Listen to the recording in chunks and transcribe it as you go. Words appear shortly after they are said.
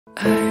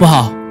不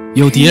好，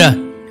有敌人！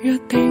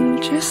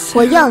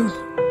我要你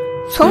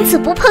从此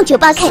不碰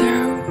98K。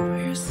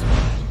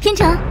天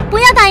成，不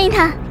要答应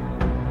他！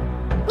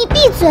你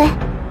闭嘴！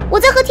我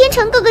在和天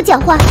成哥哥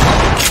讲话。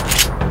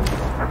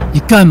你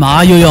干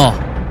嘛，悠悠？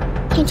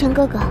天成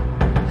哥哥，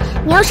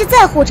你要是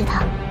再护着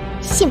他，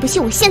信不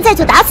信我现在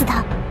就打死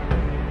他？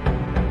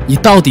你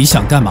到底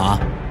想干嘛？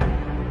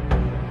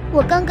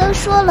我刚刚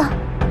说了，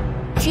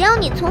只要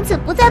你从此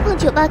不再碰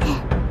98K，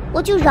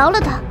我就饶了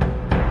他。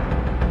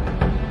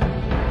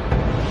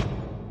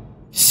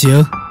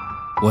行，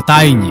我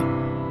答应你。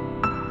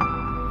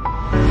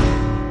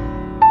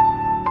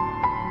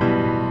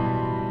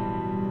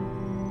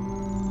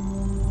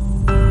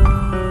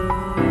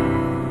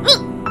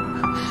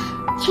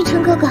天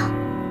成哥哥，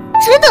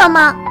值得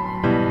吗？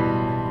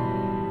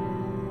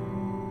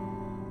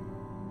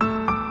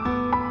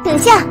等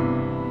下，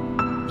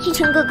天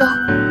成哥哥。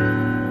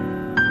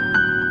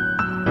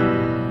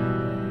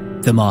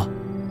怎么？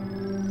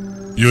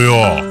悠悠，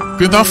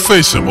跟他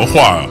废什么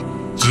话啊？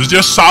直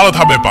接杀了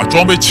他呗，把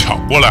装备抢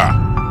过来。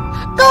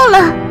够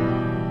了，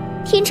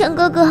天成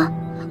哥哥，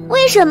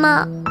为什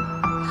么？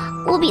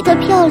我比他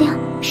漂亮，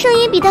声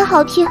音比他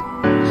好听，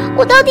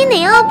我到底哪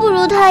样不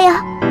如他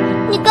呀？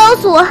你告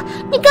诉我，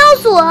你告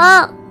诉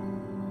我！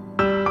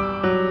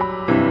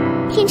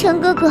天成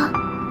哥哥，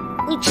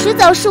你迟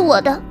早是我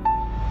的。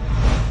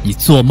你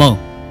做梦！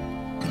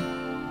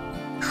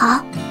好，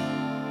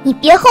你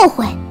别后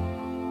悔。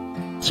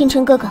天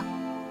成哥哥，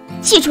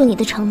记住你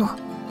的承诺，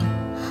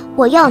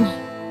我要你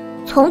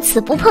从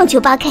此不碰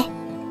98K。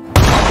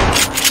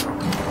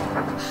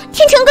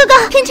天成哥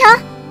哥，天成，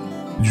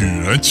女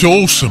人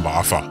就是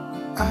麻烦，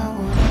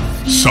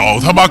少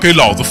他妈给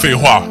老子废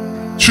话，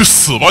去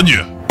死吧你！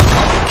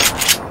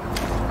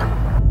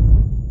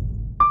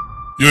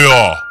悠悠，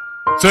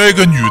这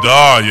个女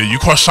的也一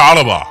块杀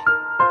了吧。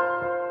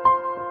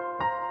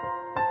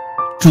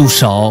住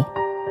手！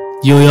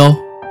悠悠，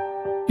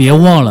别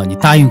忘了你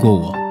答应过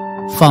我，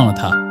放了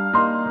她。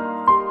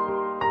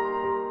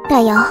大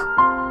姚，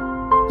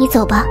你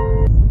走吧。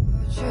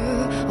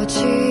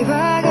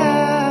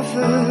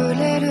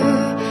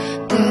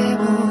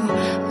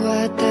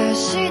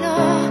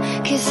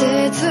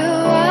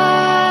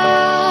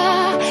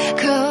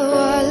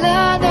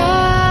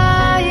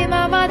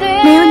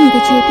没有你的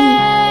绝地，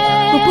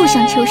我不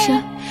想求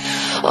生。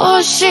教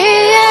え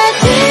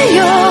てよ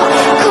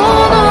こ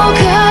の風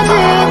の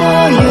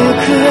行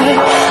く